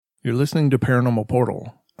You're listening to Paranormal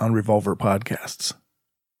Portal on Revolver Podcasts.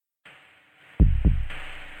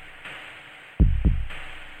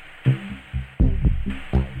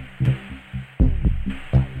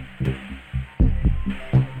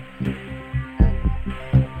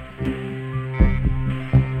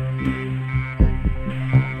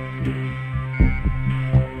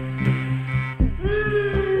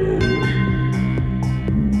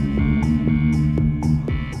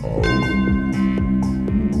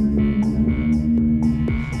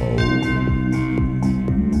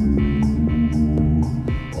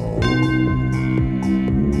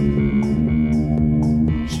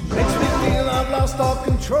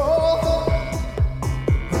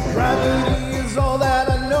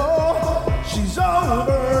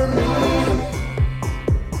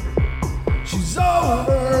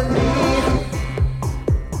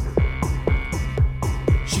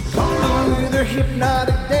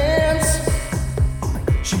 Hypnotic dance.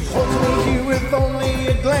 She holds me here with only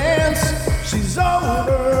a glance. She's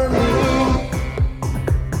over me.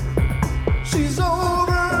 She's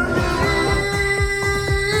over me.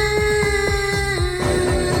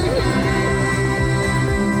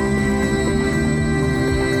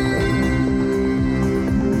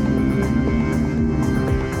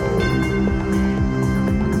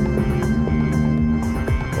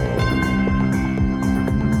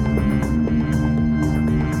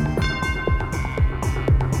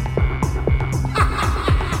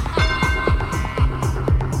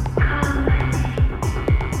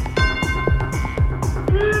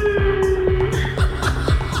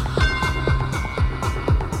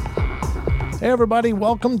 Hey everybody,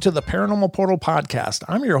 welcome to the Paranormal Portal Podcast.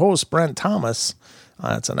 I'm your host, Brent Thomas.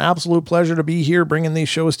 It's an absolute pleasure to be here bringing these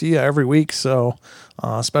shows to you every week. So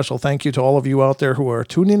special thank you to all of you out there who are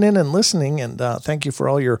tuning in and listening. And thank you for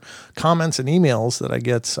all your comments and emails that I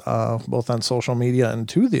get both on social media and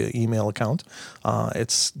to the email account.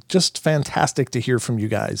 It's just fantastic to hear from you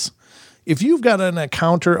guys. If you've got an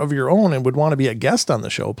encounter of your own and would want to be a guest on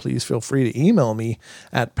the show, please feel free to email me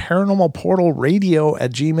at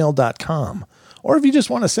paranormalportalradio@gmail.com. Or if you just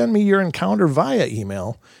want to send me your encounter via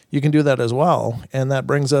email, you can do that as well. And that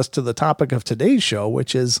brings us to the topic of today's show,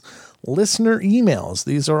 which is listener emails.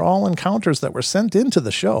 These are all encounters that were sent into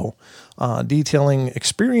the show, detailing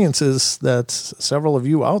experiences that several of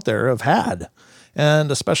you out there have had. And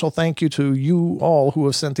a special thank you to you all who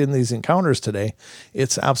have sent in these encounters today.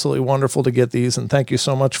 It's absolutely wonderful to get these, and thank you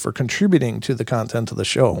so much for contributing to the content of the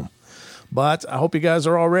show. But I hope you guys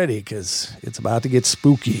are all ready, because it's about to get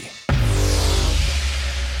spooky.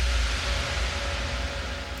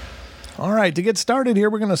 All right, to get started here,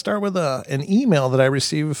 we're going to start with an email that I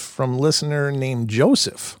received from a listener named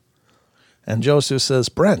Joseph. And Joseph says,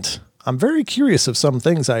 Brent, I'm very curious of some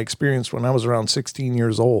things I experienced when I was around 16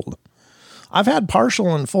 years old. I've had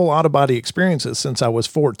partial and full out-of-body experiences since I was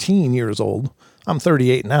 14 years old. I'm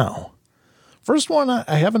 38 now. First one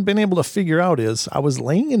I haven't been able to figure out is I was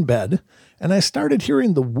laying in bed and I started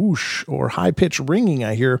hearing the whoosh or high-pitched ringing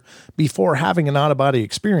I hear before having an out-of-body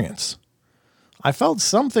experience. I felt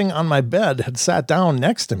something on my bed had sat down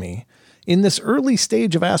next to me. In this early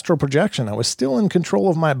stage of astral projection, I was still in control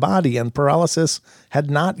of my body and paralysis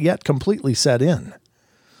had not yet completely set in.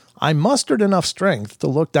 I mustered enough strength to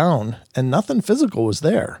look down and nothing physical was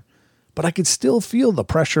there, but I could still feel the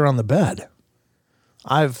pressure on the bed.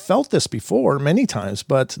 I've felt this before many times,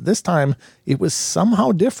 but this time it was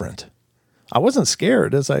somehow different. I wasn't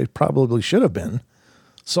scared, as I probably should have been.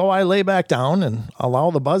 So I lay back down and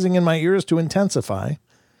allow the buzzing in my ears to intensify,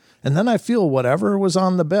 and then I feel whatever was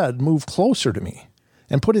on the bed move closer to me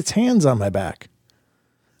and put its hands on my back.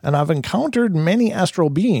 And I've encountered many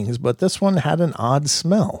astral beings, but this one had an odd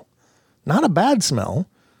smell. Not a bad smell,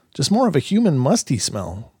 just more of a human musty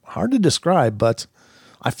smell. Hard to describe, but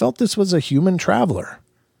I felt this was a human traveler.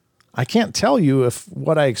 I can't tell you if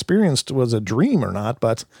what I experienced was a dream or not,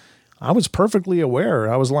 but I was perfectly aware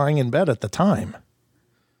I was lying in bed at the time.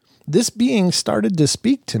 This being started to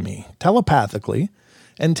speak to me telepathically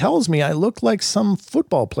and tells me I look like some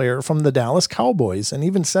football player from the Dallas Cowboys and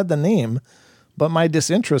even said the name, but my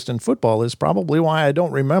disinterest in football is probably why I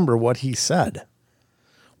don't remember what he said.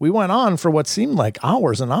 We went on for what seemed like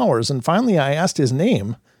hours and hours, and finally I asked his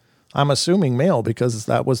name. I'm assuming male because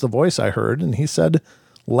that was the voice I heard, and he said,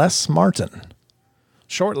 Les Martin.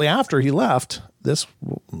 Shortly after he left, this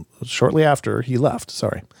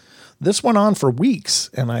went on for weeks,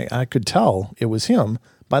 and I could tell it was him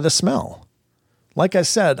by the smell. Like I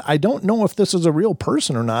said, I don't know if this is a real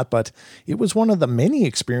person or not, but it was one of the many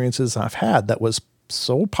experiences I've had that was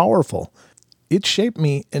so powerful. It shaped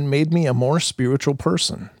me and made me a more spiritual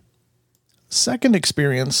person. Second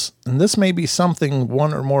experience, and this may be something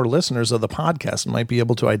one or more listeners of the podcast might be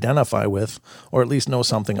able to identify with, or at least know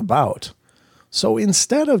something about. So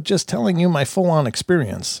instead of just telling you my full-on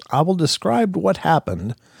experience, I will describe what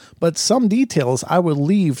happened, but some details I will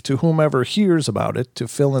leave to whomever hears about it to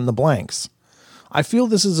fill in the blanks. I feel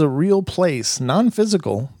this is a real place,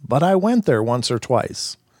 non-physical, but I went there once or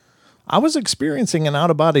twice. I was experiencing an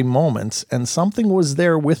out-of-body moment, and something was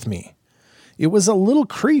there with me. It was a little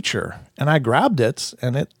creature, and I grabbed it,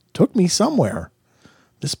 and it took me somewhere.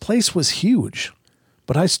 This place was huge,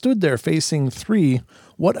 but I stood there facing 3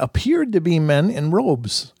 what appeared to be men in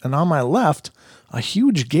robes, and on my left, a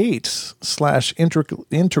huge gate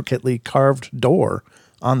 / intricately carved door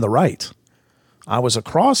on the right. I was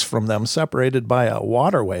across from them, separated by a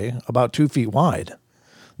waterway about 2 feet wide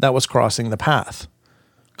that was crossing the path.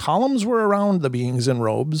 Columns were around the beings in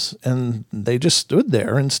robes, and they just stood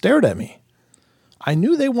there and stared at me. I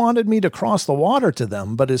knew they wanted me to cross the water to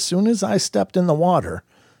them, but as soon as I stepped in the water,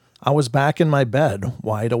 I was back in my bed,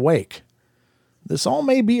 wide awake. This all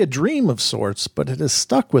may be a dream of sorts, but it has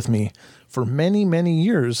stuck with me for many, many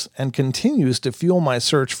years and continues to fuel my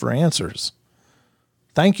search for answers.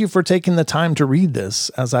 Thank you for taking the time to read this,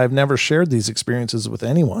 as I've never shared these experiences with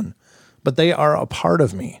anyone, but they are a part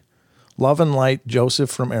of me. Love and light,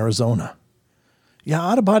 Joseph from Arizona. Yeah,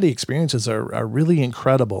 out-of-body experiences are really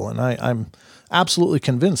incredible, and I'm absolutely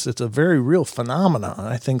convinced it's a very real phenomenon.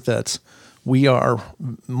 I think that we are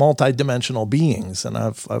multidimensional beings, and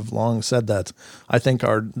I've long said that. I think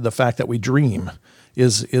the fact that we dream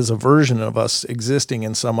is a version of us existing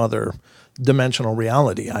in some other dimensional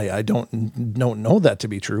reality. I don't know that to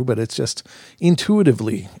be true, but it's just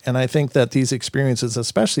intuitively, and I think that these experiences,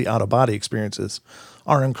 especially out-of-body experiences,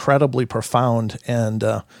 are incredibly profound and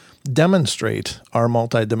demonstrate our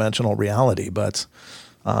multidimensional reality. But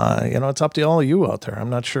it's up to all of you out there. I'm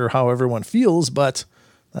not sure how everyone feels, but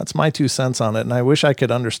that's my 2 cents on it. And I wish I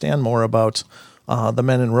could understand more about the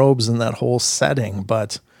men in robes and that whole setting,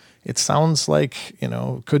 but it sounds like,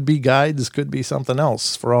 could be guides, could be something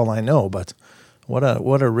else for all I know, but what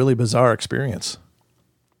a really bizarre experience.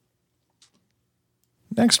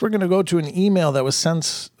 Next, we're going to go to an email that was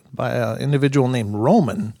sent by an individual named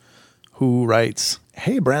Roman, who writes,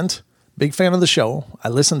 "Hey, Brent, big fan of the show. I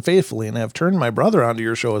listen faithfully and have turned my brother onto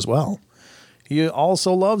your show as well. He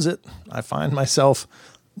also loves it. I find myself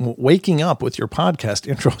waking up with your podcast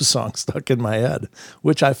intro song stuck in my head,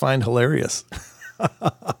 which I find hilarious."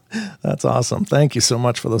 That's awesome. Thank you so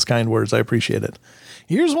much for those kind words. I appreciate it.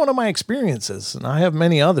 Here's one of my experiences, and I have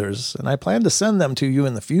many others, and I plan to send them to you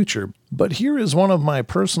in the future. But here is one of my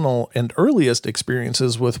personal and earliest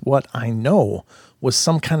experiences with what I know was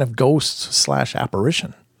some kind of ghost /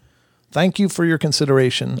 apparition. Thank you for your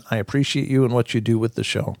consideration. I appreciate you and what you do with the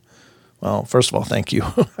show. Well, first of all, thank you.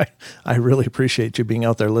 I really appreciate you being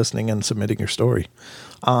out there listening and submitting your story.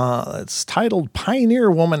 It's titled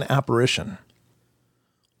Pioneer Woman Apparition.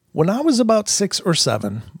 When I was about 6 or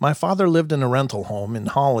 7, my father lived in a rental home in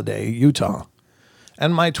Holiday, Utah,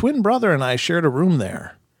 and my twin brother and I shared a room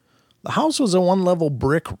there. The house was a 1-level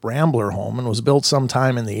brick rambler home and was built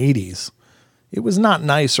sometime in the 80s. It was not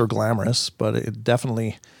nice or glamorous, but it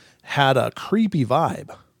definitely had a creepy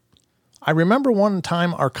vibe. I remember one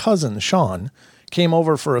time our cousin, Sean, came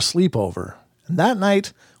over for a sleepover, and that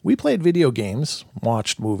night we played video games,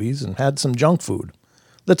 watched movies, and had some junk food.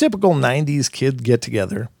 The typical 90s kid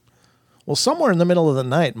get-together. Well, somewhere in the middle of the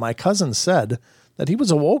night, my cousin said that he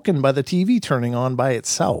was awoken by the TV turning on by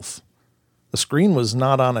itself. The screen was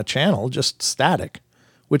not on a channel, just static,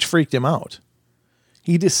 which freaked him out.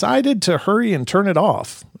 He decided to hurry and turn it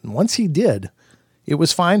off, and once he did, it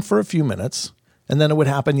was fine for a few minutes, and then it would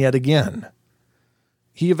happen yet again.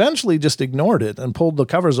 He eventually just ignored it and pulled the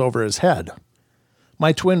covers over his head.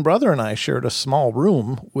 My twin brother and I shared a small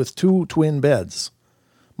room with 2 twin beds.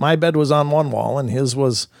 My bed was on one wall, and his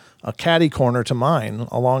was a catty corner to mine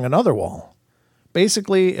along another wall.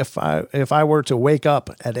 Basically, if I were to wake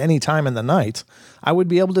up at any time in the night, I would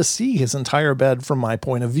be able to see his entire bed from my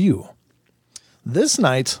point of view. This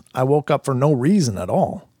night, I woke up for no reason at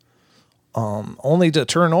all, only to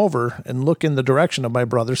turn over and look in the direction of my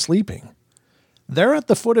brother sleeping. There at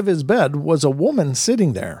the foot of his bed was a woman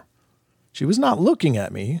sitting there. She was not looking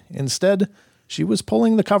at me. Instead, she was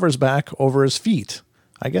pulling the covers back over his feet,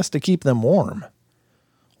 I guess to keep them warm.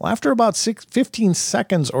 Well, after about 15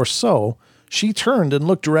 seconds or so, she turned and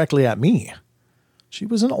looked directly at me. She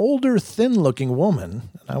was an older, thin-looking woman,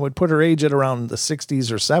 and I would put her age at around the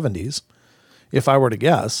 60s or 70s. If I were to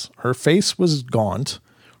guess, her face was gaunt,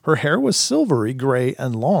 her hair was silvery gray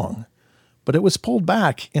and long, but it was pulled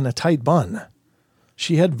back in a tight bun.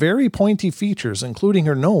 She had very pointy features, including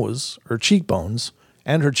her nose, her cheekbones,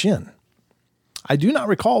 and her chin. I do not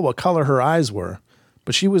recall what color her eyes were,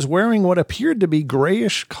 but she was wearing what appeared to be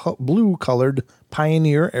grayish blue colored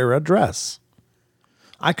Pioneer era dress.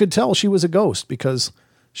 I could tell she was a ghost because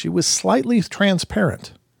she was slightly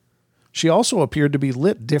transparent. She also appeared to be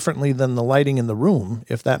lit differently than the lighting in the room,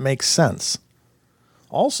 if that makes sense.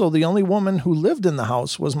 Also, the only woman who lived in the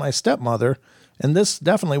house was my stepmother, and this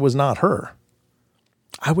definitely was not her.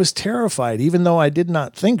 I was terrified, even though I did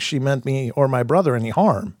not think she meant me or my brother any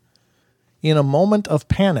harm. In a moment of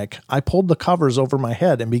panic, I pulled the covers over my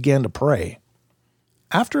head and began to pray.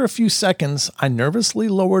 After a few seconds, I nervously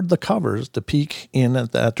lowered the covers to peek in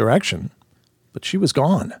at that direction, but she was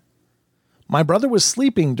gone. My brother was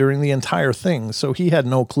sleeping during the entire thing, so he had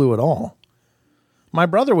no clue at all. My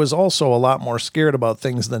brother was also a lot more scared about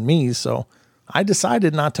things than me, so I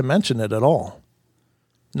decided not to mention it at all.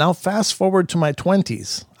 Now fast forward to my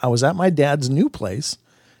 20s. I was at my dad's new place,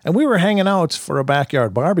 and we were hanging out for a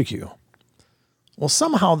backyard barbecue. Well,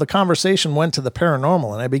 somehow the conversation went to the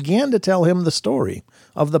paranormal, and I began to tell him the story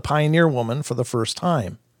of the Pioneer woman for the first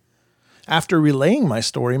time. After relaying my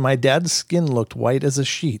story, my dad's skin looked white as a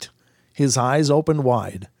sheet. His eyes opened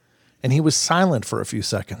wide, and he was silent for a few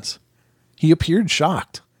seconds. He appeared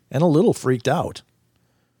shocked and a little freaked out.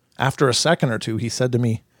 After a second or two, he said to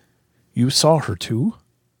me, "You saw her too?"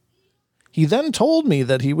 He then told me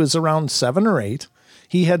that he was around 7 or 8.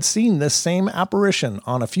 He had seen this same apparition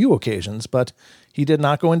on a few occasions, but he did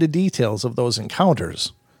not go into details of those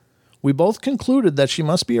encounters. We both concluded that she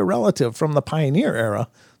must be a relative from the Pioneer era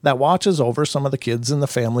that watches over some of the kids in the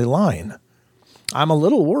family line. I'm a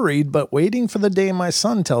little worried, but waiting for the day my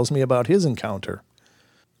son tells me about his encounter.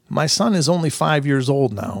 My son is only 5 years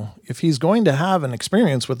old now. If he's going to have an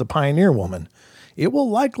experience with the Pioneer woman, it will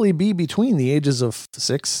likely be between the ages of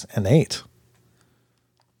 6 and 8.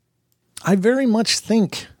 I very much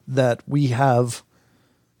think that we have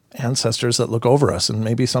ancestors that look over us, and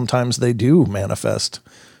maybe sometimes they do manifest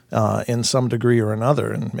in some degree or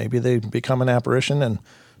another, and maybe they become an apparition and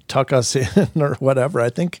tuck us in or whatever. I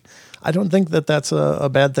don't think that that's a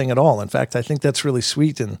bad thing at all. In fact, I think that's really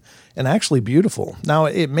sweet and actually beautiful. Now,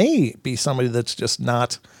 it may be somebody that's just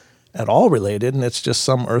not at all related, and it's just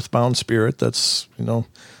some earthbound spirit that's,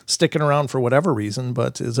 sticking around for whatever reason,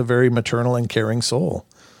 but is a very maternal and caring soul.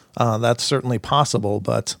 That's certainly possible,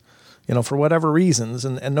 but for whatever reasons,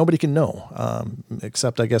 and nobody can know,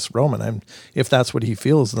 except I guess Roman. If that's what he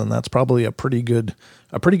feels, then that's probably a pretty good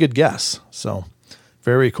guess. So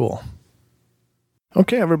very cool.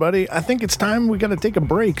 Okay, everybody, I think it's time we got to take a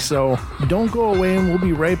break, so don't go away, and we'll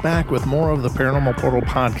be right back with more of the Paranormal Portal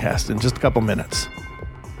podcast in just a couple minutes.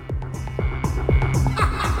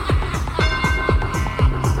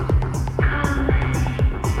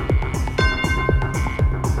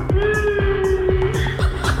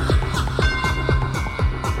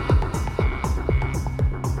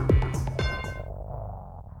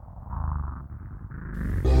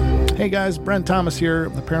 Hey guys, Brent Thomas here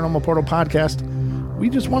of the Paranormal Portal podcast. We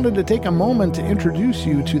just wanted to take a moment to introduce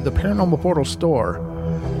you to the Paranormal Portal store.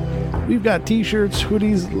 We've got t-shirts,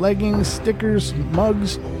 hoodies, leggings, stickers,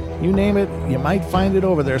 mugs, you name it, you might find it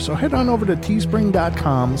over there. So head on over to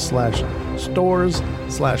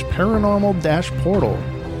teespring.com/stores/paranormal-portal,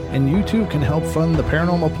 and you too can help fund the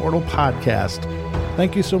Paranormal Portal podcast.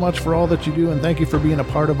 Thank you so much for all that you do, and thank you for being a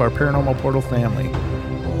part of our Paranormal Portal family.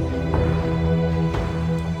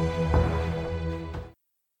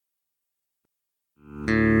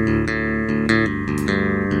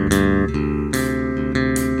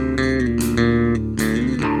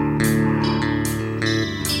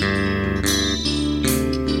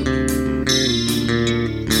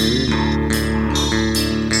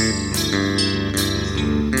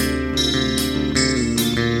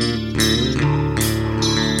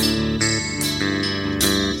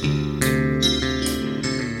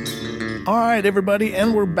 Everybody,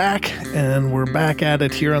 and we're back at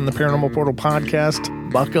it here on the Paranormal Portal podcast.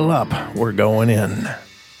 Buckle up, we're going in.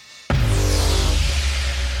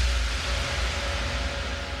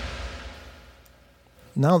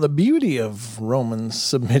 Now, the beauty of Roman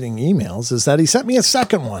submitting emails is that he sent me a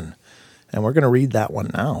second one, and we're going to read that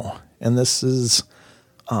one now. And this is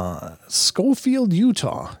Schofield,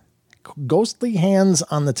 Utah, Ghostly Hands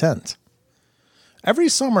on the Tent. Every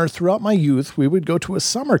summer throughout my youth, we would go to a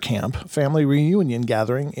summer camp family reunion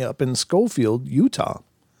gathering up in Schofield, Utah.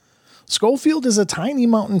 Schofield is a tiny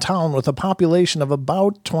mountain town with a population of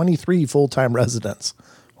about 23 full-time residents.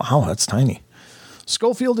 Wow, that's tiny.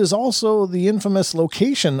 Schofield is also the infamous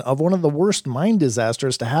location of one of the worst mine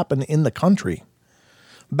disasters to happen in the country.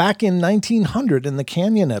 Back in 1900 in the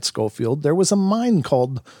canyon at Schofield, there was a mine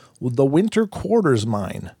called the Winter Quarters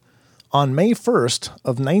Mine. On May 1st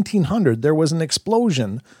of 1900, there was an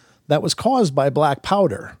explosion that was caused by black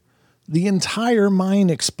powder. The entire mine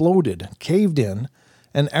exploded, caved in,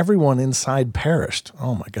 and everyone inside perished.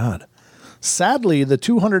 Oh my God. Sadly, the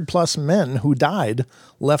 200-plus men who died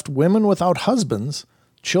left women without husbands,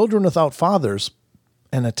 children without fathers,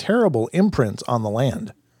 and a terrible imprint on the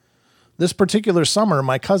land. This particular summer,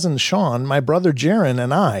 my cousin Sean, my brother Jaron,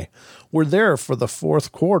 and I were there for the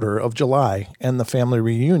fourth quarter of July and the family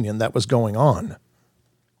reunion that was going on.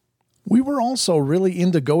 We were also really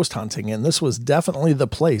into ghost hunting, and this was definitely the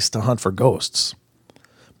place to hunt for ghosts.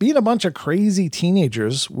 Being a bunch of crazy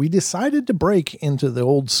teenagers, we decided to break into the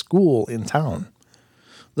old school in town.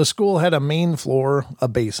 The school had a main floor, a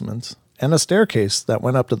basement, and a staircase that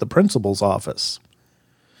went up to the principal's office.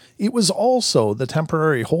 It was also the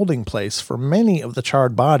temporary holding place for many of the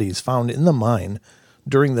charred bodies found in the mine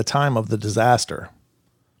during the time of the disaster.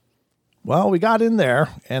 Well, we got in there,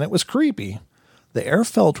 and it was creepy. The air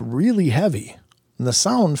felt really heavy, and the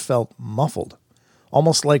sound felt muffled,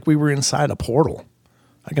 almost like we were inside a portal.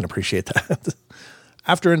 I can appreciate that.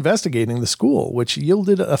 After investigating the school, which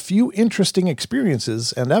yielded a few interesting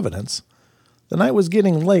experiences and evidence, the night was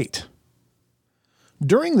getting late.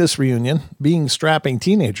 During this reunion, being strapping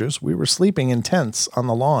teenagers, we were sleeping in tents on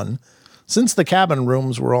the lawn, since the cabin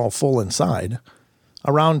rooms were all full inside.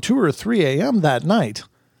 Around 2 or 3 a.m. that night,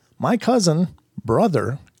 my cousin,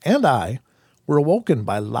 brother, and I were awoken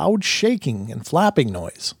by loud shaking and flapping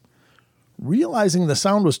noise. Realizing the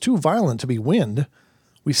sound was too violent to be wind,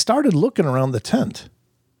 we started looking around the tent.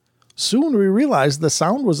 Soon we realized the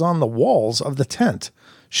sound was on the walls of the tent,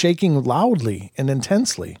 shaking loudly and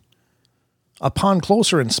intensely. Upon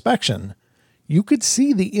closer inspection, you could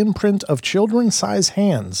see the imprint of children-sized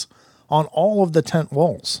hands on all of the tent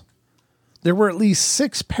walls. There were at least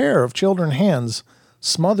 6 pair of children hands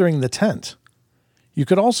smothering the tent. You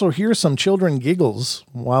could also hear some children giggles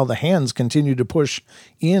while the hands continued to push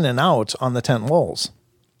in and out on the tent walls.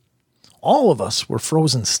 All of us were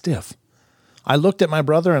frozen stiff. I looked at my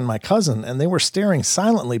brother and my cousin, and they were staring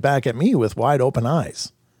silently back at me with wide open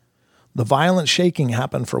eyes. The violent shaking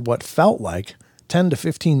happened for what felt like 10 to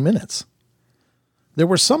 15 minutes. There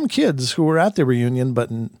were some kids who were at the reunion,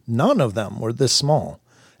 but none of them were this small,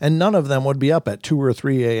 and none of them would be up at 2 or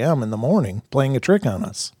 3 a.m. in the morning playing a trick on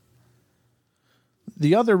us.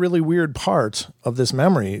 The other really weird part of this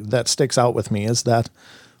memory that sticks out with me is that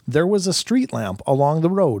there was a street lamp along the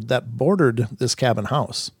road that bordered this cabin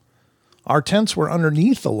house. Our tents were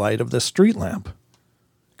underneath the light of the street lamp.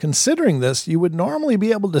 Considering this, you would normally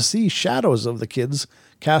be able to see shadows of the kids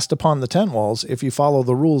cast upon the tent walls if you follow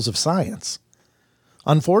the rules of science.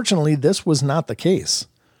 Unfortunately, this was not the case.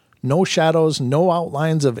 No shadows, no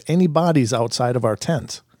outlines of any bodies outside of our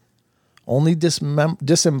tent. Only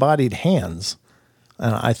disembodied hands.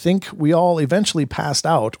 And I think we all eventually passed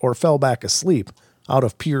out or fell back asleep out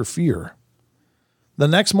of pure fear. The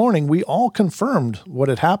next morning, we all confirmed what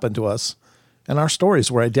had happened to us, and our stories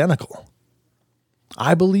were identical.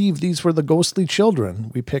 I believe these were the ghostly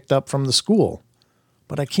children we picked up from the school,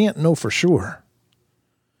 but I can't know for sure.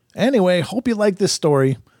 Anyway, hope you like this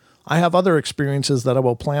story. I have other experiences that I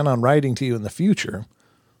will plan on writing to you in the future.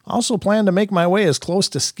 I also plan to make my way as close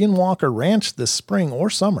to Skinwalker Ranch this spring or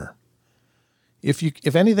summer.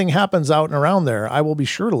 If anything happens out and around there, I will be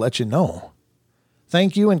sure to let you know.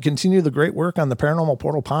 Thank you, and continue the great work on the Paranormal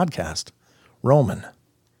Portal podcast. Roman.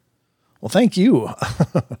 Well, thank you.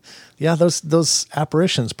 Yeah, those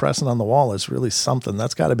apparitions pressing on the wall is really something.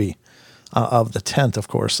 That's got to be of the tent, of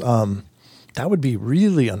course. That would be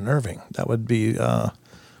really unnerving. That would be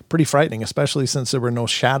pretty frightening, especially since there were no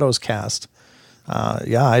shadows cast.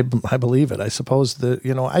 Yeah, I believe it. I suppose that,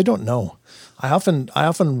 I don't know. I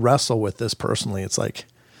often wrestle with this personally. It's like,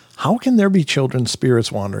 how can there be children's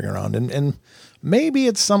spirits wandering around? And maybe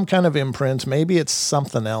it's some kind of imprint. Maybe it's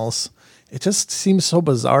something else. It just seems so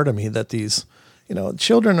bizarre to me that these,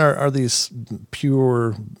 children are these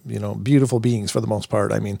pure, beautiful beings for the most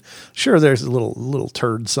part. I mean, sure, there's little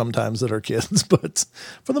turds sometimes that are kids, but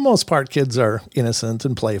for the most part, kids are innocent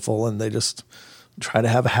and playful, and they just try to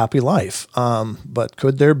have a happy life. But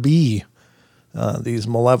could there be these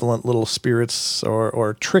malevolent little spirits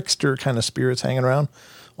or trickster kind of spirits hanging around?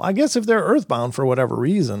 Well, I guess if they're earthbound for whatever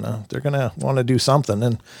reason, they're going to want to do something.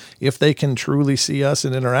 And if they can truly see us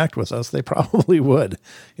and interact with us, they probably would.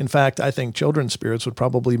 In fact, I think children's spirits would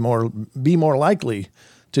probably be more likely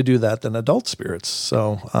to do that than adult spirits.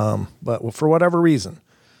 So, but for whatever reason,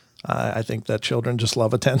 I think that children just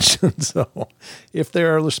love attention. So if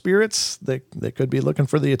there are spirits, they could be looking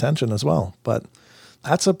for the attention as well. But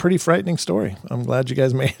That's a pretty frightening story. I'm glad you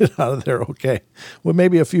guys made it out of there okay. With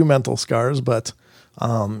maybe a few mental scars, but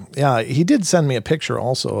yeah, he did send me a picture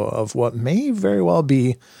also of what may very well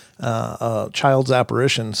be a child's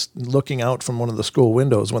apparition looking out from one of the school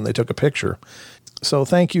windows when they took a picture. So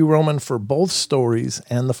thank you, Roman, for both stories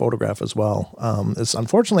and the photograph as well. It's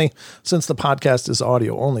unfortunately, since the podcast is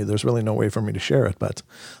audio only, there's really no way for me to share it, but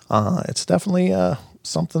it's definitely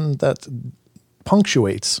something that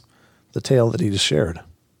punctuates the tale that he just shared.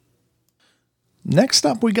 Next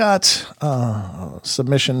up, we got a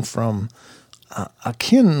submission from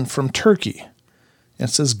Akin from Turkey. It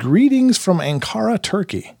says, "Greetings from Ankara,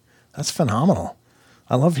 Turkey." That's phenomenal.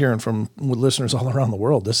 I love hearing from listeners all around the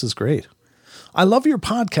world. This is great. "I love your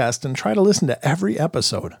podcast and try to listen to every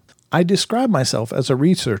episode. I describe myself as a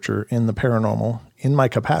researcher in the paranormal in my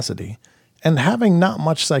capacity and having not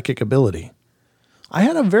much psychic ability. I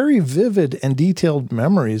had a very vivid and detailed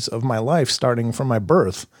memories of my life starting from my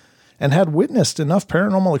birth and had witnessed enough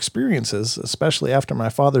paranormal experiences, especially after my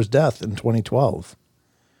father's death in 2012.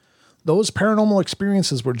 Those paranormal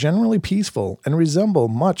experiences were generally peaceful and resemble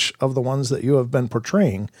much of the ones that you have been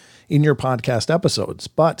portraying in your podcast episodes,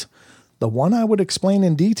 but the one I would explain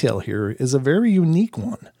in detail here is a very unique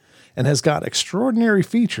one and has got extraordinary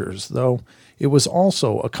features, though it was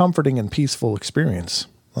also a comforting and peaceful experience."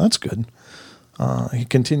 Well, that's good. He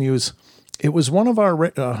continues, "It was one of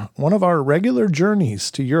our regular journeys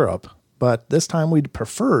to Europe, but this time we'd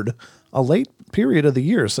preferred a late period of the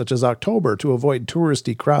year, such as October, to avoid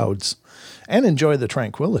touristy crowds and enjoy the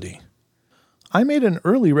tranquility. I made an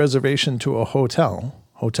early reservation to a hotel,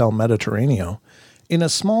 Hotel Mediterraneo, in a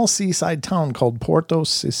small seaside town called Porto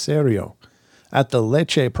Cesareo, at the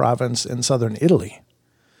Lecce province in southern Italy.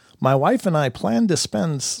 My wife and I planned to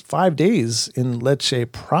spend 5 days in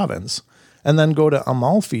Lecce province and then go to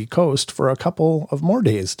Amalfi Coast for a couple of more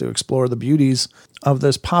days to explore the beauties of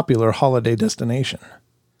this popular holiday destination.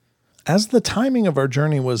 As the timing of our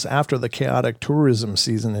journey was after the chaotic tourism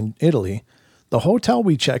season in Italy, the hotel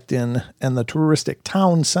we checked in and the touristic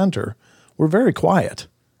town center were very quiet.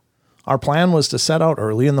 Our plan was to set out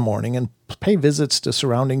early in the morning and pay visits to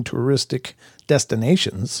surrounding touristic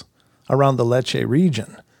destinations around the Lecce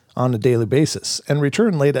region on a daily basis and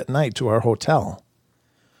return late at night to our hotel.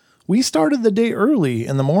 We started the day early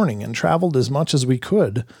in the morning and traveled as much as we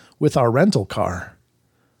could with our rental car.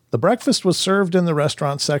 The breakfast was served in the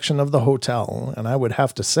restaurant section of the hotel, and I would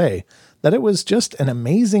have to say that it was just an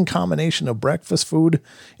amazing combination of breakfast food,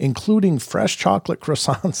 including fresh chocolate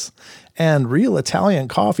croissants and real Italian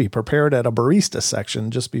coffee prepared at a barista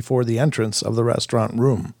section just before the entrance of the restaurant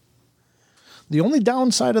room. The only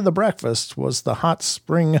downside of the breakfast was the hot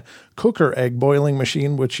spring cooker egg boiling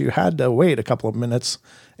machine, which you had to wait a couple of minutes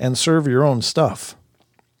and serve your own stuff.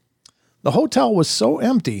 The hotel was so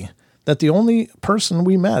empty that the only person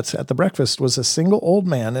we met at the breakfast was a single old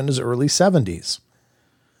man in his early 70s.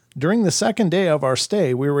 During the second day of our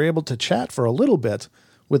stay, we were able to chat for a little bit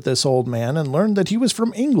with this old man and learned that he was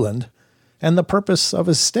from England, and the purpose of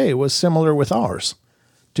his stay was similar with ours,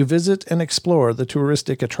 to visit and explore the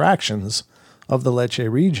touristic attractions of the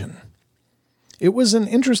Lecce region. It was an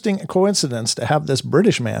interesting coincidence to have this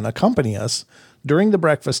British man accompany us during the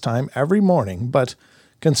breakfast time every morning, but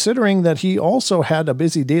considering that he also had a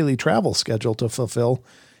busy daily travel schedule to fulfill,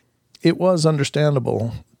 it was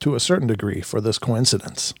understandable to a certain degree for this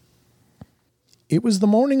coincidence. It was the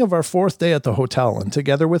morning of our 4th day at the hotel, and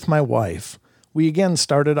together with my wife, we again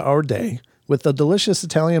started our day with a delicious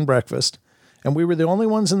Italian breakfast, and we were the only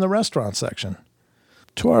ones in the restaurant section.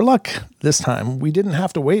 To our luck, this time, we didn't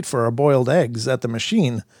have to wait for our boiled eggs at the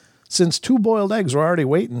machine, since 2 boiled eggs were already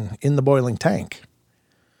waiting in the boiling tank.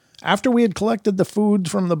 After we had collected the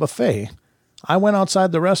food from the buffet, I went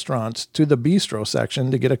outside the restaurant to the bistro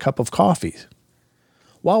section to get a cup of coffee.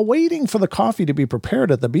 While waiting for the coffee to be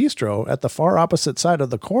prepared at the bistro at the far opposite side of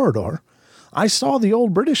the corridor, I saw the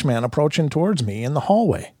old British man approaching towards me in the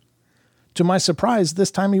hallway. To my surprise,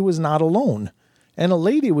 this time he was not alone, and a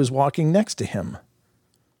lady was walking next to him.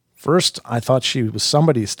 First, I thought she was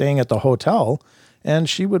somebody staying at the hotel, and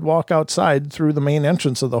she would walk outside through the main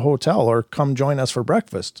entrance of the hotel or come join us for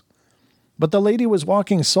breakfast. But the lady was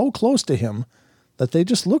walking so close to him that they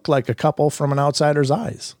just looked like a couple from an outsider's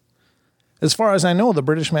eyes. As far as I know, the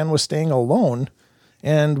British man was staying alone,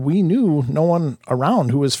 and we knew no one around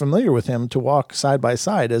who was familiar with him to walk side by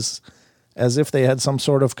side as if they had some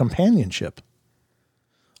sort of companionship.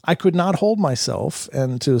 I could not hold myself,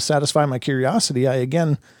 and to satisfy my curiosity, I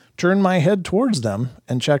again turned my head towards them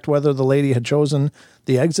and checked whether the lady had chosen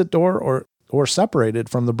the exit door or separated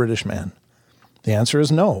from the British man. The answer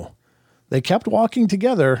is no. They kept walking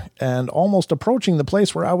together and almost approaching the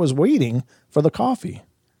place where I was waiting for the coffee.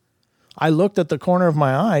 I looked at the corner of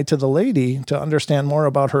my eye to the lady to understand more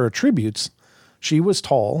about her attributes. She was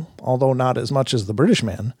tall, although not as much as the British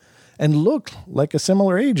man, and looked like a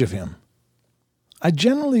similar age of him. I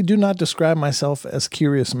generally do not describe myself as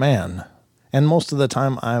curious man, and most of the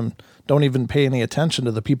time I don't even pay any attention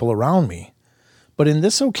to the people around me. But in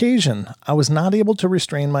this occasion, I was not able to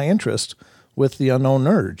restrain my interest with the unknown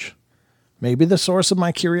urge. Maybe the source of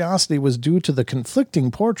my curiosity was due to the conflicting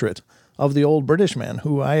portrait of the old British man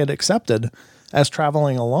who I had accepted as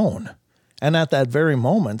traveling alone, and at that very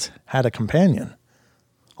moment had a companion,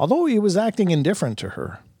 although he was acting indifferent to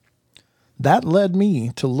her. That led me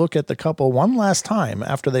to look at the couple one last time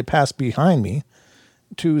after they passed behind me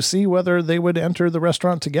to see whether they would enter the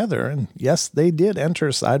restaurant together, and yes, they did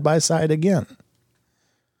enter side by side again.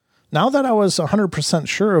 Now that I was 100%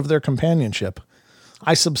 sure of their companionship,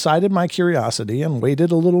 I subsided my curiosity and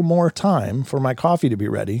waited a little more time for my coffee to be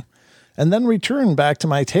ready, and then returned back to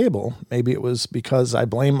my table. Maybe it was because I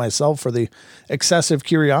blamed myself for the excessive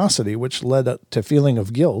curiosity which led to feeling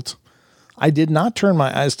of guilt. I did not turn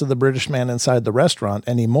my eyes to the British man inside the restaurant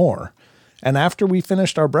anymore, and after we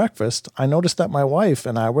finished our breakfast, I noticed that my wife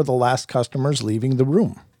and I were the last customers leaving the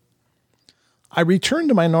room. I returned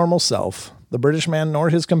to my normal self. The British man nor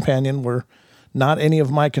his companion were not any of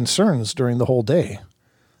my concerns during the whole day,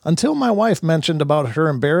 until my wife mentioned about her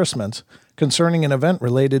embarrassment concerning an event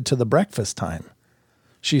related to the breakfast time.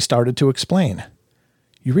 She started to explain.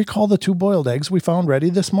 "You recall the 2 boiled eggs we found ready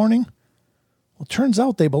this morning? Well, turns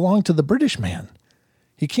out they belonged to the British man.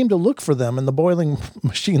 He came to look for them in the boiling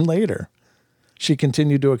machine later." She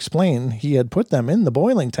continued to explain he had put them in the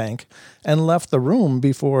boiling tank and left the room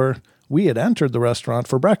before we had entered the restaurant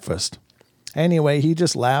for breakfast. Anyway, he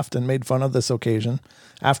just laughed and made fun of this occasion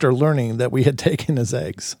after learning that we had taken his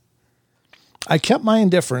eggs. I kept my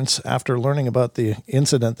indifference after learning about the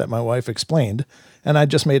incident that my wife explained, and I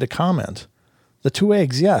just made a comment. The 2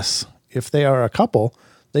 eggs, yes. If they are a couple,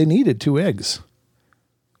 they needed 2 eggs.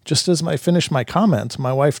 Just as I finished my comment,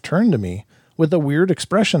 my wife turned to me with a weird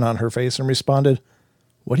expression on her face and responded,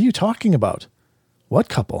 "What are you talking about? What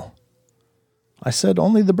couple?" I said,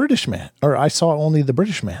 "Only the British man," or I saw only the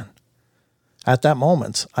British man. At that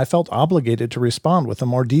moment, I felt obligated to respond with a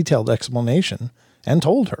more detailed explanation and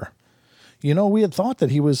told her, we had thought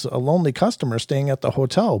that he was a lonely customer staying at the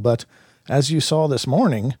hotel, but as you saw this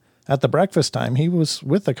morning, at the breakfast time, he was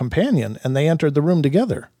with a companion and they entered the room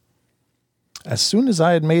together." As soon as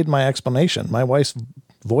I had made my explanation, my wife's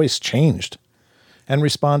voice changed and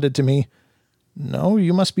responded to me, "No,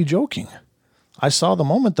 you must be joking. I saw the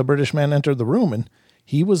moment the British man entered the room and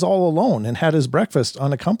he was all alone and had his breakfast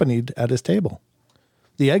unaccompanied at his table.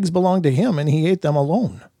 The eggs belonged to him and he ate them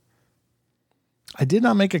alone." I did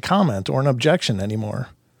not make a comment or an objection anymore.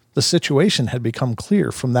 The situation had become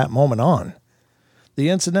clear from that moment on. The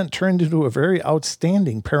incident turned into a very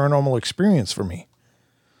outstanding paranormal experience for me.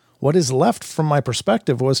 What is left from my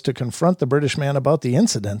perspective was to confront the British man about the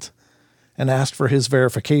incident and ask for his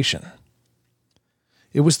verification.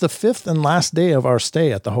 It was the 5th and last day of our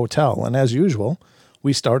stay at the hotel, and as usual,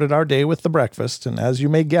 we started our day with the breakfast, and as you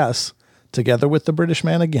may guess, together with the British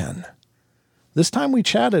man again. This time we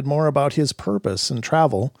chatted more about his purpose and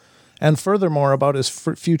travel, and furthermore about his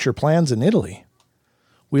future plans in Italy.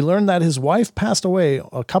 We learned that his wife passed away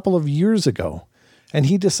a couple of years ago, and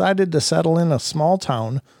he decided to settle in a small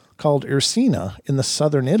town called Irsina in the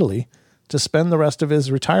southern Italy to spend the rest of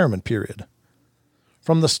his retirement period.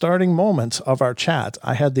 From the starting moment of our chat,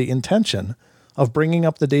 I had the intention of bringing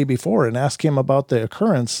up the day before and ask him about the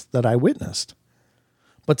occurrence that I witnessed.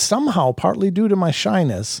 But somehow, partly due to my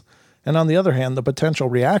shyness, and on the other hand, the potential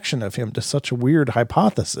reaction of him to such a weird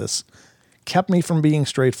hypothesis, kept me from being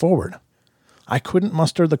straightforward. I couldn't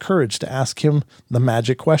muster the courage to ask him the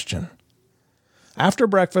magic question. After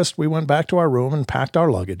breakfast, we went back to our room and packed our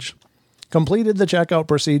luggage, completed the checkout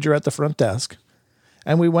procedure at the front desk,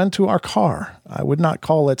 and we went to our car. I would not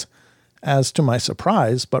call it as to my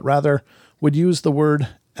surprise, but rather would use the word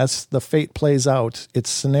as the fate plays out its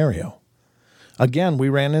scenario. Again, we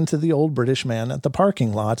ran into the old British man at the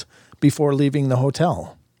parking lot before leaving the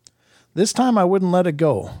hotel. This time I wouldn't let it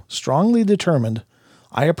go. Strongly determined,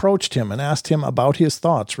 I approached him and asked him about his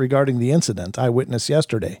thoughts regarding the incident I witnessed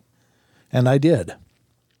yesterday. And I did.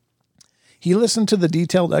 He listened to the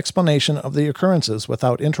detailed explanation of the occurrences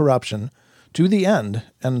without interruption to the end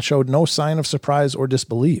and showed no sign of surprise or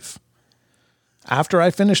disbelief. After I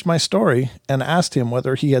finished my story and asked him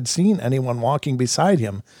whether he had seen anyone walking beside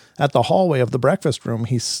him at the hallway of the breakfast room,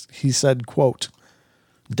 he said, quote,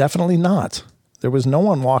 "Definitely not. There was no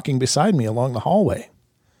one walking beside me along the hallway."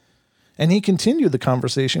 And he continued the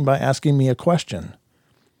conversation by asking me a question.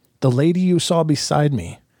 The lady you saw beside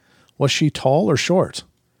me, was she tall or short?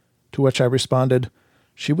 To which I responded,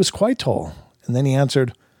 she was quite tall. And then he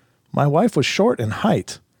answered, my wife was short in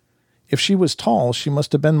height. If she was tall, she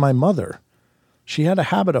must have been my mother. She had a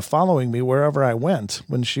habit of following me wherever I went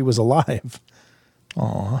when she was alive.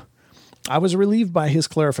 Aw. I was relieved by his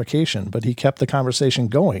clarification, but he kept the conversation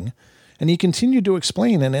going, and he continued to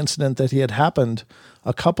explain an incident that had happened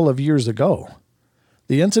a couple of years ago.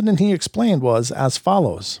 The incident he explained was as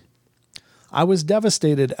follows. I was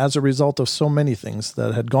devastated as a result of so many things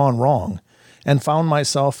that had gone wrong, and found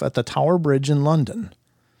myself at the Tower Bridge in London.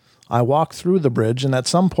 I walked through the bridge, and at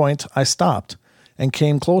some point I stopped and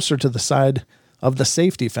came closer to the side of the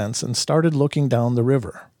safety fence and started looking down the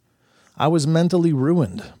river. I was mentally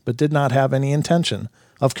ruined, but did not have any intention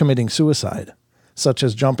of committing suicide, such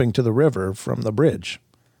as jumping to the river from the bridge.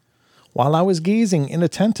 While I was gazing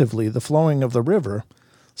inattentively the flowing of the river,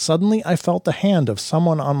 suddenly I felt the hand of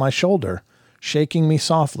someone on my shoulder, shaking me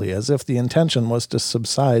softly as if the intention was to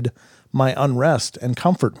subside my unrest and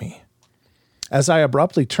comfort me. As I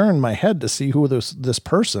abruptly turned my head to see who this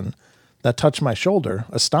person that touched my shoulder,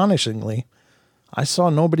 astonishingly, I saw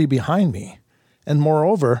nobody behind me, and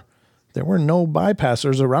moreover, there were no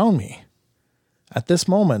bypassers around me. At this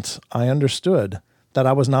moment, I understood that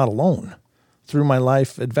I was not alone through my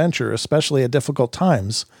life adventure, especially at difficult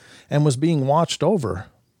times, and was being watched over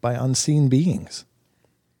by unseen beings.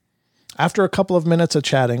 After a couple of minutes of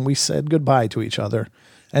chatting, we said goodbye to each other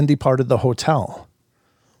and departed the hotel.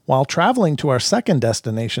 While traveling to our second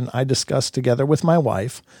destination, I discussed together with my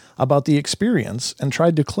wife about the experience and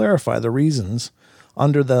tried to clarify the reasons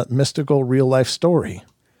under the mystical real-life story.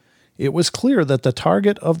 It was clear that the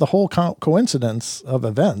target of the whole coincidence of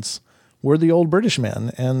events were the old British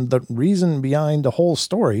men, and the reason behind the whole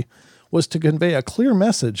story was to convey a clear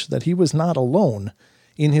message that he was not alone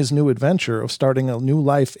in his new adventure of starting a new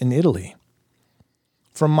life in Italy.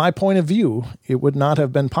 From my point of view, it would not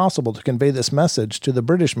have been possible to convey this message to the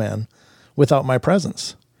British man without my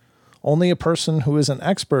presence. Only a person who is an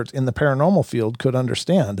expert in the paranormal field could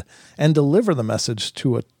understand and deliver the message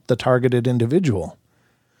to the targeted individual.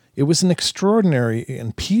 It was an extraordinary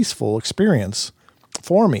and peaceful experience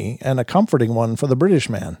for me and a comforting one for the British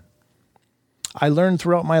man. I learned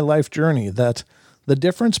throughout my life journey that the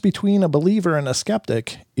difference between a believer and a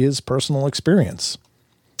skeptic is personal experience.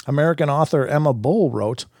 American author Emma Bull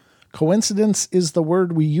wrote, "Coincidence is the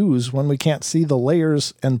word we use when we can't see the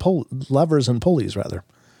levers and pulleys.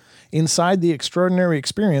 Inside the extraordinary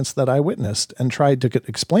experience that I witnessed and tried to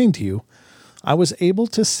explain to you, I was able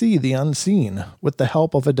to see the unseen with the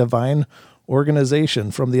help of a divine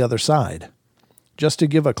organization from the other side, just to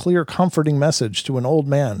give a clear, comforting message to an old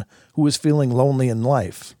man who was feeling lonely in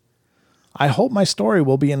life. I hope my story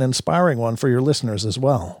will be an inspiring one for your listeners as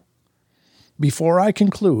well. Before I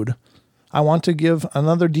conclude, I want to give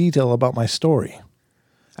another detail about my story.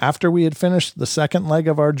 After we had finished the second leg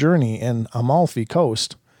of our journey in Amalfi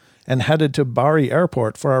Coast and headed to Bari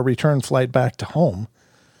Airport for our return flight back to home,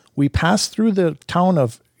 we passed through the town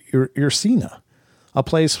of Irsina, a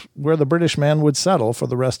place where the British man would settle for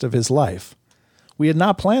the rest of his life. We had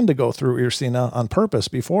not planned to go through Irsina on purpose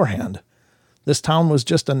beforehand. This town was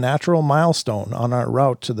just a natural milestone on our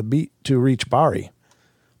route to reach Bari.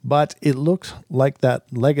 But it looked like that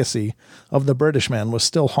legacy of the British man was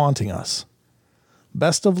still haunting us.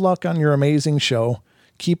 Best of luck on your amazing show.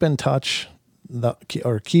 Keep touching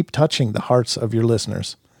the hearts of your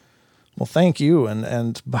listeners." Well, thank you,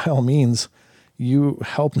 and by all means, you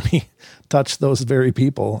helped me touch those very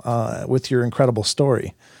people with your incredible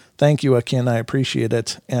story. Thank you, Akin. I appreciate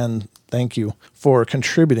it, and thank you for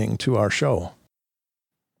contributing to our show.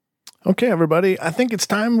 Okay, everybody, I think it's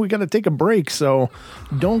time we got to take a break, so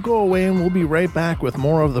don't go away, and we'll be right back with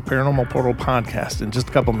more of the Paranormal Portal podcast in just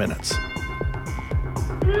a couple minutes.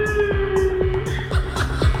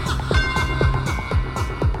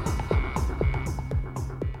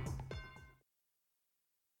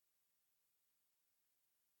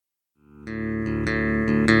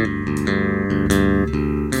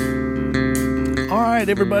 All right,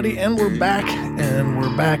 everybody, and we're back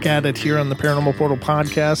at it here on the Paranormal Portal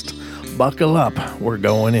podcast. Buckle up, we're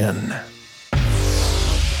going in.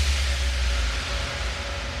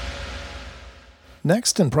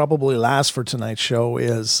 Next, and probably last for tonight's show,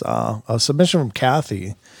 is a submission from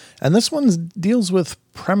Kathy. And this one deals with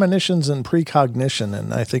premonitions and precognition.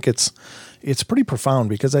 And I think it's pretty profound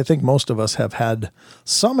because I think most of us have had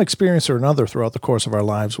some experience or another throughout the course of our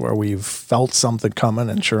lives where we've felt something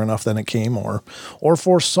coming, and sure enough, then it came, or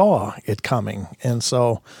foresaw it coming. And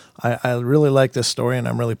so I really like this story, and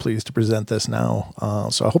I'm really pleased to present this now.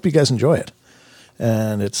 So I hope you guys enjoy it.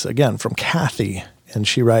 And it's, again, from Kathy. And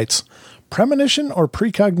she writes, "Premonition or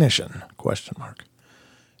precognition? ?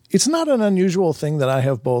 It's not an unusual thing that I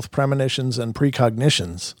have both premonitions and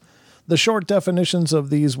precognitions. The short definitions of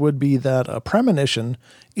these would be that a premonition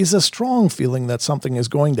is a strong feeling that something is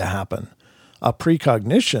going to happen. A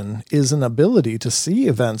precognition is an ability to see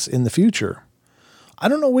events in the future. I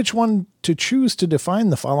don't know which one to choose to define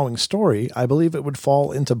the following story. I believe it would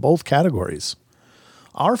fall into both categories.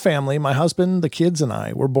 Our family, my husband, the kids, and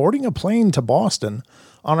I, were boarding a plane to Boston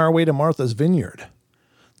on our way to Martha's Vineyard.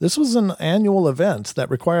 This was an annual event that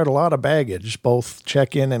required a lot of baggage, both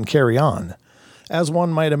check-in and carry-on. As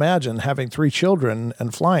one might imagine, having 3 children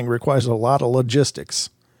and flying requires a lot of logistics.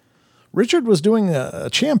 Richard was doing a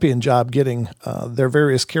champion job getting their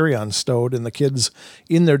various carry-ons stowed and the kids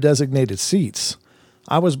in their designated seats.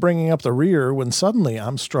 I was bringing up the rear when suddenly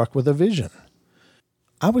I'm struck with a vision.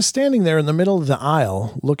 I was standing there in the middle of the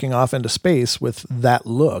aisle, looking off into space with that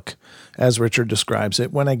look, as Richard describes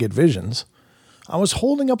it when I get visions. I was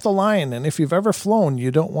holding up the line, and if you've ever flown,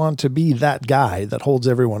 you don't want to be that guy that holds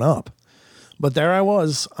everyone up. But there I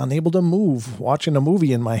was, unable to move, watching a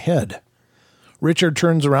movie in my head. Richard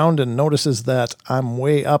turns around and notices that I'm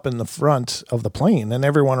way up in the front of the plane, and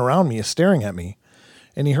everyone around me is staring at me.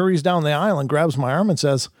 And he hurries down the aisle and grabs my arm and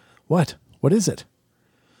says, "What? What is it?"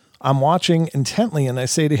 I'm watching intently, and I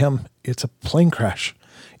say to him, "It's a plane crash.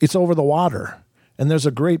 It's over the water, and there's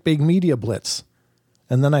a great big media blitz."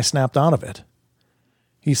 And then I snapped out of it.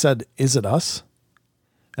 He said, "Is it us?"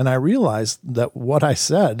 And I realized that what I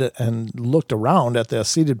said, and looked around at the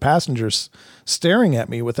seated passengers staring at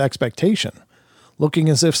me with expectation, looking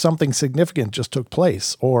as if something significant just took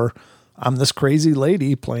place, or I'm this crazy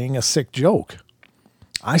lady playing a sick joke.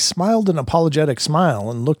 I smiled an apologetic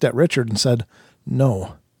smile and looked at Richard and said,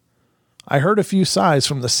 "No." I heard a few sighs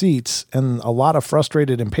from the seats and a lot of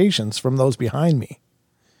frustrated impatience from those behind me.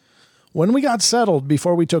 When we got settled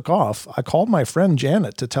before we took off, I called my friend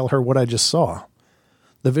Janet to tell her what I just saw.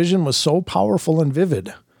 The vision was so powerful and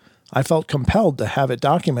vivid, I felt compelled to have it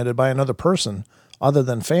documented by another person other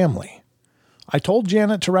than family. I told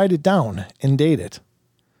Janet to write it down and date it.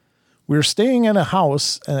 We were staying in a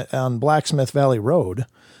house on Blacksmith Valley Road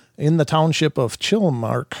in the township of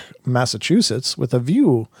Chilmark, Massachusetts, with a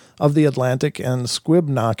view of the Atlantic and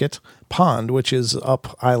Squibnocket Pond, which is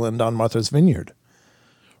up island on Martha's Vineyard.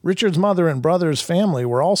 Richard's mother and brother's family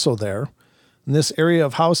were also there. And this area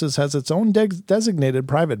of houses has its own designated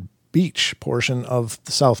private beach portion of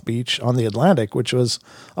the South Beach on the Atlantic, which was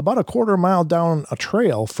about a quarter mile down a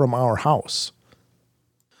trail from our house.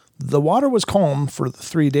 The water was calm for the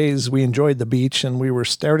 3 days we enjoyed the beach, and we were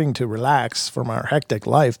starting to relax from our hectic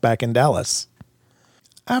life back in Dallas.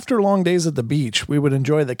 After long days at the beach, we would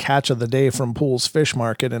enjoy the catch of the day from Poole's Fish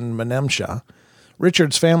Market in Menemsha.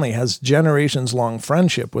 Richard's family has generations-long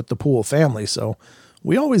friendship with the Poole family, so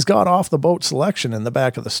we always got off the boat selection in the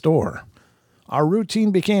back of the store. Our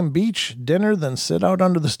routine became beach, dinner, then sit out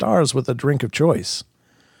under the stars with a drink of choice.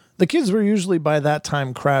 The kids were usually by that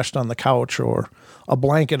time crashed on the couch or a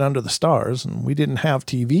blanket under the stars, and we didn't have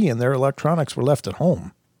TV and their electronics were left at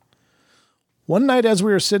home. One night as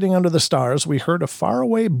we were sitting under the stars, we heard a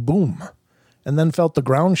faraway boom and then felt the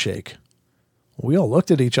ground shake. We all looked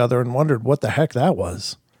at each other and wondered what the heck that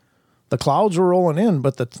was. The clouds were rolling in,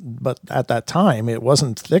 but at that time it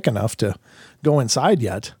wasn't thick enough to go inside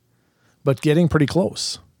yet, but getting pretty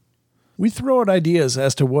close. We threw out ideas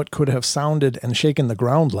as to what could have sounded and shaken the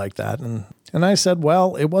ground like that, and I said,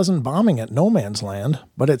 well, it wasn't bombing at No Man's Land,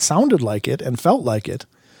 but it sounded like it and felt like it.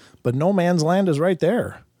 But No Man's Land is right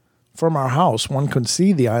there. From our house, one could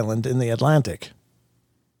see the island in the Atlantic.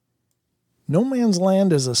 No Man's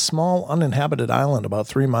Land is a small uninhabited island about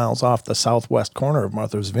 3 miles off the southwest corner of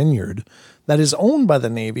Martha's Vineyard that is owned by the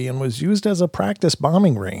Navy and was used as a practice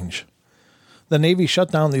bombing range. The Navy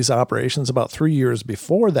shut down these operations about 3 years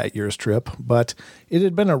before that year's trip, but it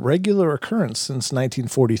had been a regular occurrence since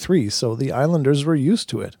 1943, so the islanders were used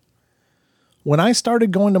to it. When I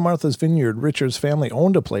started going to Martha's Vineyard, Richard's family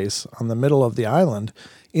owned a place on the middle of the island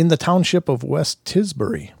in the township of West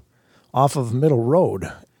Tisbury, off of Middle Road.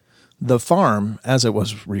 The farm, as it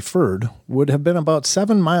was referred, would have been about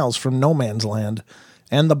 7 miles from No Man's Land,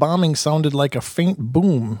 and the bombing sounded like a faint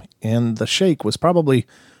boom, and the shake was probably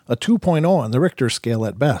a 2.0 on the Richter scale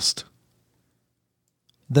at best.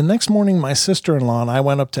 The next morning, my sister-in-law and I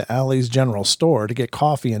went up to Allie's General Store to get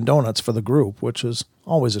coffee and donuts for the group, which is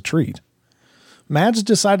always a treat. Madge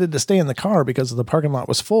decided to stay in the car because the parking lot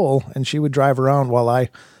was full and she would drive around while I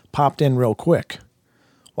popped in real quick.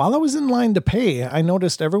 While I was in line to pay, I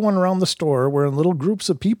noticed everyone around the store were in little groups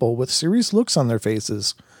of people with serious looks on their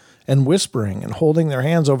faces and whispering and holding their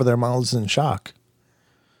hands over their mouths in shock.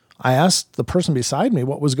 I asked the person beside me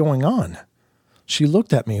what was going on. She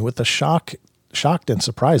looked at me with a shocked and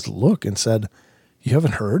surprised look and said, "You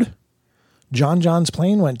haven't heard? John's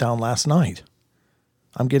plane went down last night."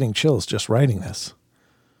 I'm getting chills just writing this.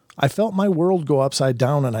 I felt my world go upside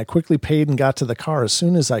down, and I quickly paid and got to the car as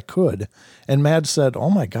soon as I could. And Madge said,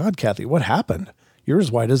 "Oh my God, Kathy, what happened? You're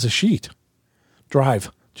as white as a sheet."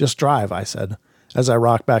 "Drive, just drive," I said, as I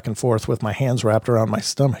rocked back and forth with my hands wrapped around my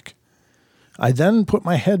stomach. I then put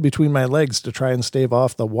my head between my legs to try and stave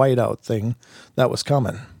off the whiteout thing that was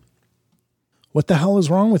coming. "What the hell is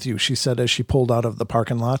wrong with you?" she said as she pulled out of the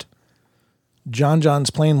parking lot.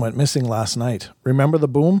 John's plane went missing last night. Remember the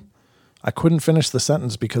boom?" I couldn't finish the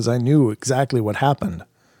sentence because I knew exactly what happened.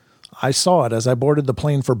 I saw it as I boarded the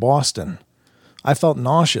plane for Boston. I felt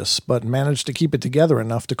nauseous, but managed to keep it together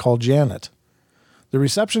enough to call Janet. The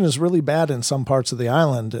reception is really bad in some parts of the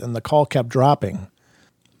island, and the call kept dropping.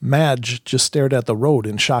 Madge just stared at the road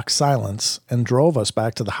in shocked silence and drove us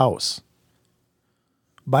back to the house.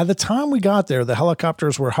 By the time we got there, the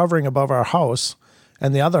helicopters were hovering above our house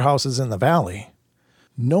and the other houses in the valley.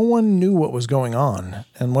 No one knew what was going on,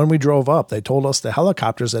 and when we drove up, they told us the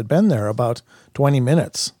helicopters had been there about 20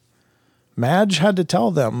 minutes. Madge had to tell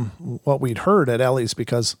them what we'd heard at Ellie's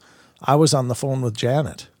because I was on the phone with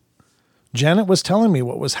Janet. Janet was telling me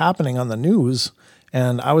what was happening on the news,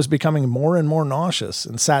 and I was becoming more and more nauseous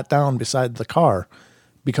and sat down beside the car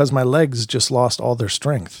because my legs just lost all their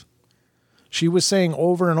strength. She was saying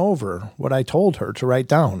over and over what I told her to write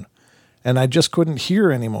down, and I just couldn't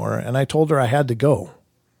hear anymore, and I told her I had to go.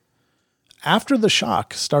 After the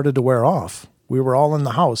shock started to wear off, we were all in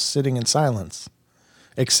the house sitting in silence,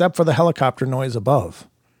 except for the helicopter noise above.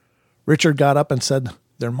 Richard got up and said,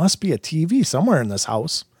 "There must be a TV somewhere in this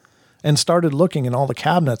house," and started looking in all the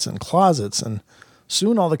cabinets and closets, and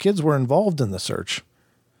soon all the kids were involved in the search.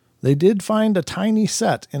 They did find a tiny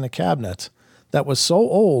set in a cabinet that was so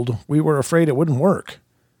old we were afraid it wouldn't work.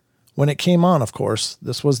 When it came on, of course,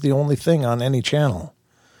 this was the only thing on any channel,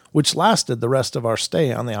 which lasted the rest of our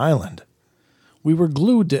stay on the island. We were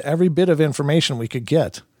glued to every bit of information we could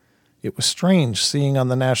get. It was strange seeing on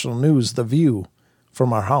the national news the view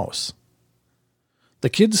from our house. The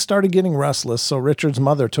kids started getting restless, so Richard's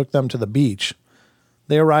mother took them to the beach.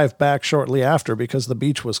 They arrived back shortly after because the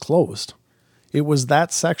beach was closed. It was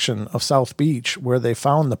that section of South Beach where they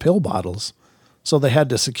found the pill bottles, so they had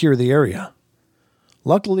to secure the area.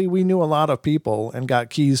 Luckily, we knew a lot of people and got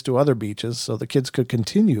keys to other beaches so the kids could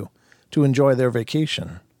continue to enjoy their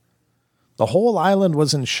vacation. The whole island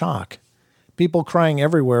was in shock, people crying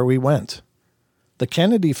everywhere we went. The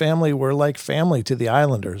Kennedy family were like family to the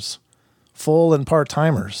islanders, full and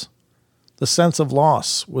part-timers. The sense of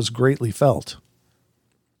loss was greatly felt.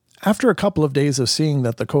 After a couple of days of seeing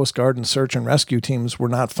that the Coast Guard and search and rescue teams were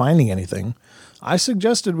not finding anything, I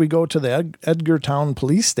suggested we go to the Edgartown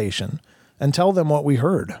police station and tell them what we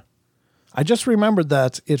heard. I just remembered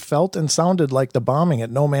that it felt and sounded like the bombing at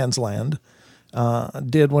No Man's Land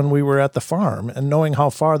did when we were at the farm, and knowing how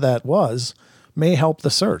far that was may help the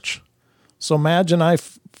search. So Madge and I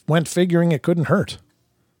went figuring it couldn't hurt.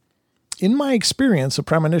 In my experience of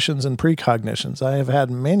premonitions and precognitions, I have had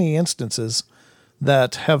many instances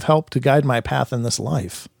that have helped to guide my path in this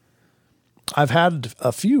life. I've had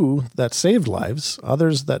a few that saved lives,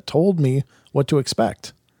 others that told me what to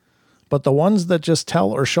expect. But the ones that just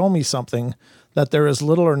tell or show me something that there is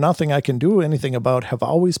little or nothing I can do anything about have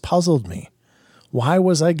always puzzled me. Why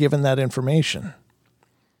was I given that information?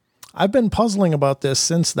 I've been puzzling about this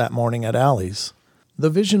since that morning at Allie's. The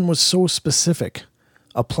vision was so specific.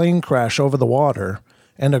 A plane crash over the water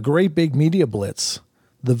and a great big media blitz.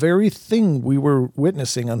 The very thing we were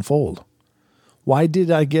witnessing unfold. Why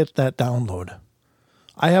did I get that download?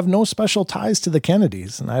 I have no special ties to the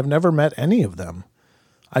Kennedys, and I've never met any of them.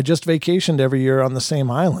 I just vacationed every year on the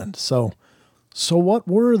same island. So what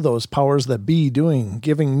were those powers that be doing,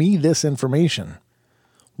 giving me this information?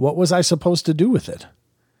 What was I supposed to do with it?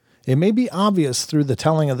 It may be obvious through the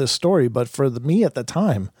telling of this story, but for me at the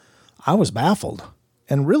time, I was baffled,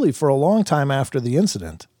 and really for a long time after the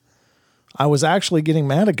incident. I was actually getting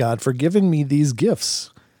mad at God for giving me these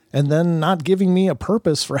gifts, and then not giving me a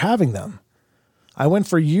purpose for having them. I went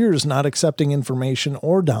for years not accepting information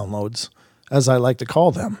or downloads, as I like to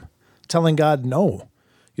call them, telling God, no,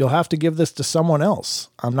 you'll have to give this to someone else.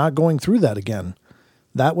 I'm not going through that again.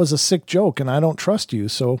 That was a sick joke and I don't trust you,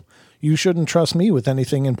 so you shouldn't trust me with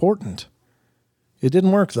anything important. It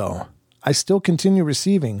didn't work though. I still continue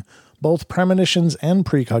receiving both premonitions and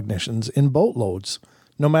precognitions in boatloads,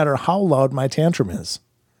 no matter how loud my tantrum is.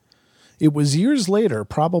 It was years later,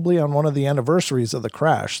 probably on one of the anniversaries of the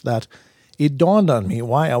crash, that it dawned on me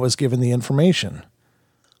why I was given the information.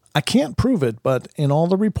 I can't prove it, but in all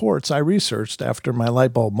the reports I researched after my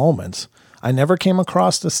light bulb moments, I never came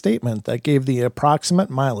across the statement that gave the approximate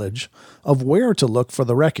mileage of where to look for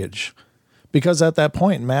the wreckage. Because at that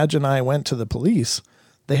point, Madge and I went to the police,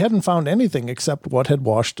 they hadn't found anything except what had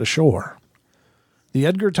washed ashore. The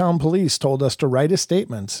Edgartown police told us to write a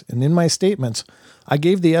statement, and in my statements, I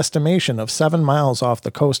gave the estimation of 7 miles off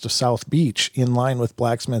the coast of South Beach in line with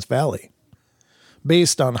Blacksmith Valley,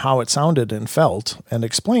 based on how it sounded and felt, and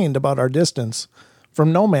explained about our distance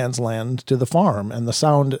from no man's land to the farm and the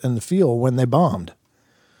sound and the feel when they bombed.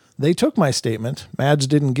 They took my statement, Madge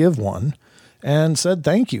didn't give one, and said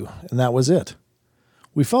thank you, and that was it.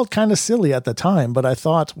 We felt kind of silly at the time, but I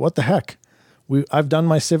thought, what the heck? I've done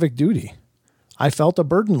my civic duty. I felt a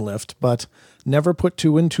burden lift, but never put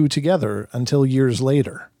 2 and 2 together until years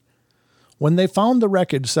later. When they found the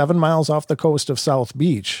wreckage 7 miles off the coast of South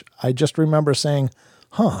Beach, I just remember saying,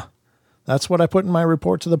 that's what I put in my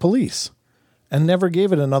report to the police, and never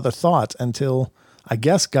gave it another thought until I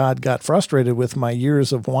guess God got frustrated with my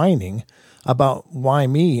years of whining about why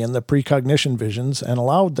me and the precognition visions and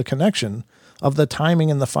allowed the connection of the timing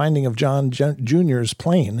and the finding of John Jr.'s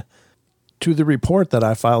plane to the report that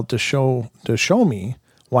I filed to show me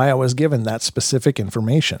why I was given that specific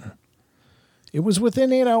information. It was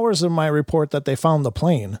within 8 hours of my report that they found the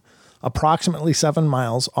plane, approximately 7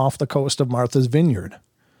 miles off the coast of Martha's Vineyard.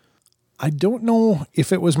 I don't know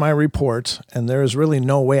if it was my report, and there is really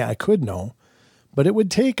no way I could know, but it would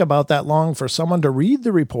take about that long for someone to read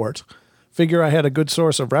the report, figure I had a good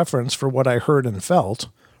source of reference for what I heard and felt,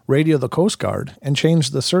 radio the Coast Guard, and change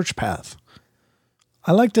the search path.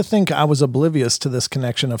 I like to think I was oblivious to this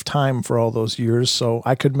connection of time for all those years so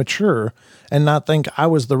I could mature and not think I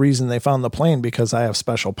was the reason they found the plane because I have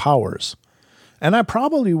special powers. And I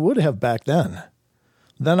probably would have back then.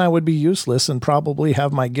 Then I would be useless and probably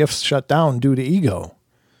have my gifts shut down due to ego.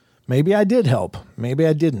 Maybe I did help, maybe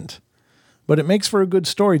I didn't. But it makes for a good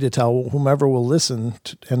story to tell whomever will listen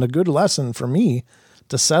and a good lesson for me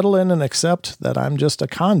to settle in and accept that I'm just a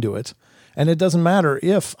conduit, and it doesn't matter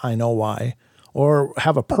if I know why or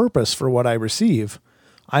have a purpose for what I receive.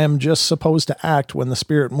 I am just supposed to act when the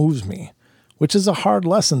Spirit moves me, which is a hard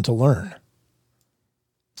lesson to learn.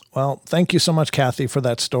 Well, thank you so much, Kathy, for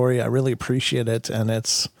that story. I really appreciate it, and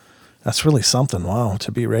that's really something. Wow,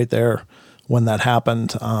 to be right there when that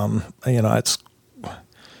happened. I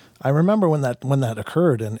remember when that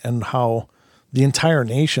occurred and how the entire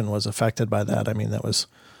nation was affected by that. I mean, that was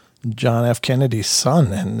John F. Kennedy's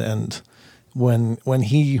son, and when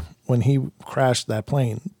he crashed that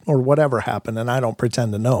plane or whatever happened, and I don't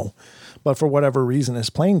pretend to know, but for whatever reason his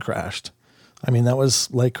plane crashed. I mean, that was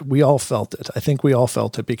like, we all felt it. I think we all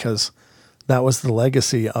felt it because that was the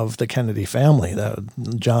legacy of the Kennedy family. That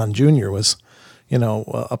John Jr. was,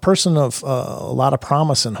 a person of a lot of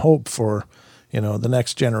promise and hope for, the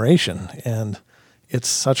next generation. And it's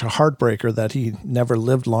such a heartbreaker that he never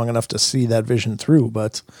lived long enough to see that vision through.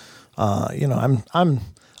 But,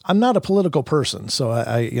 I'm not a political person, so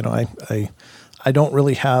I don't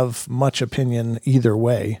really have much opinion either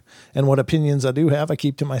way. And what opinions I do have, I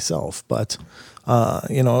keep to myself. But,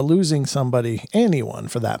 losing somebody, anyone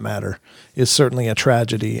for that matter, is certainly a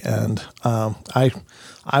tragedy. And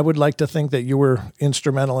I would like to think that you were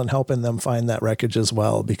instrumental in helping them find that wreckage as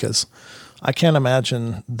well, because I can't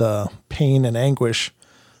imagine the pain and anguish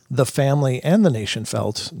the family and the nation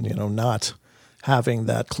felt, not having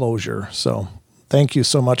that closure. So thank you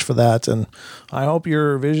so much for that. And I hope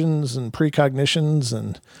your visions and precognitions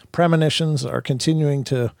and premonitions are continuing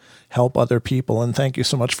to help other people. And thank you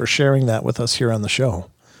so much for sharing that with us here on the show.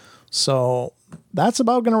 So that's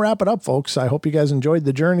about going to wrap it up, folks. I hope you guys enjoyed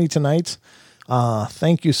the journey tonight.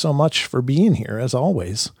 Thank you so much for being here, as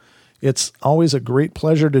always. It's always a great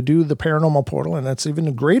pleasure to do the Paranormal Portal, and it's even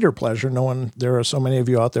a greater pleasure knowing there are so many of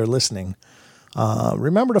you out there listening.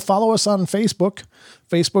 Remember to follow us on Facebook,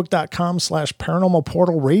 facebook.com/Paranormal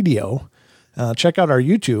Portal Radio. Check out our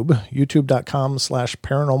YouTube,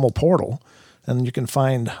 youtube.com/Paranormal Portal. And you can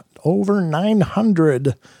find over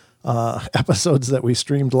 900 episodes that we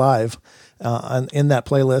streamed live. in that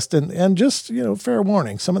playlist. And just, fair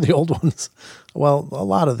warning, some of the old ones, well, a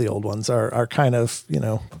lot of the old ones are kind of,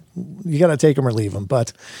 you got to take them or leave them.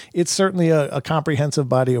 But it's certainly a comprehensive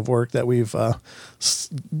body of work that we've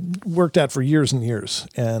worked at for years and years.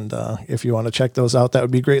 And if you want to check those out, that would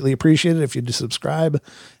be greatly appreciated. If you just subscribe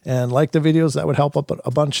and like the videos, that would help up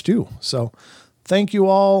a bunch too. So thank you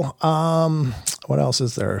all. What else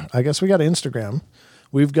is there? I guess we got Instagram.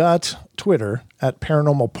 We've got Twitter at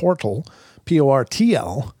Paranormal Portal,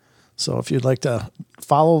 PORTL. So if you'd like to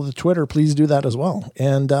follow the Twitter, please do that as well.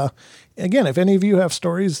 And again, if any of you have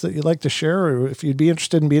stories that you'd like to share, or if you'd be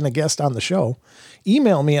interested in being a guest on the show,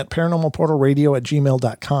 email me at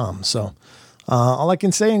paranormalportalradio@gmail.com. So all I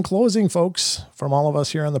can say in closing, folks, from all of us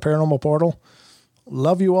here on the Paranormal Portal,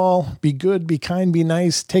 love you all. Be good, be kind, be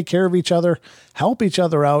nice. Take care of each other. Help each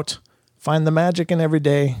other out. Find the magic in every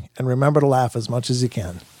day, and remember to laugh as much as you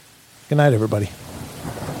can. Good night, everybody.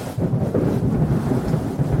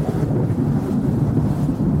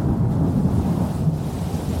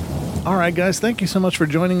 All right, guys, thank you so much for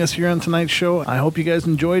joining us here on tonight's show. I hope you guys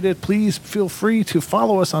enjoyed it. Please feel free to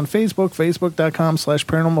follow us on Facebook,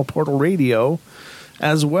 facebook.com/Paranormal Portal Radio,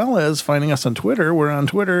 as well as finding us on Twitter. We're on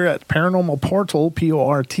Twitter at Paranormal Portal,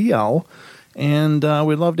 PORTL. And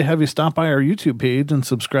we'd love to have you stop by our YouTube page and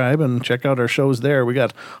subscribe and check out our shows there. We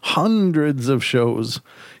got hundreds of shows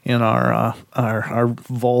in our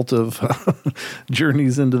vault of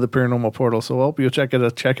journeys into the paranormal portal. So I hope you'll check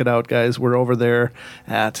it out, guys. We're over there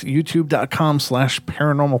at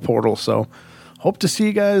youtube.com/paranormal portal. So hope to see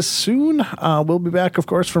you guys soon. We'll be back, of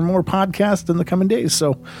course, for more podcasts in the coming days.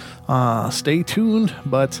 So stay tuned.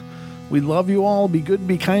 But we love you all. Be good,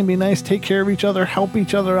 be kind, be nice. Take care of each other. Help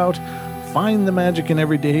each other out. Find the magic in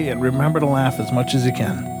every day, and remember to laugh as much as you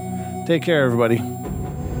can. Take care, everybody.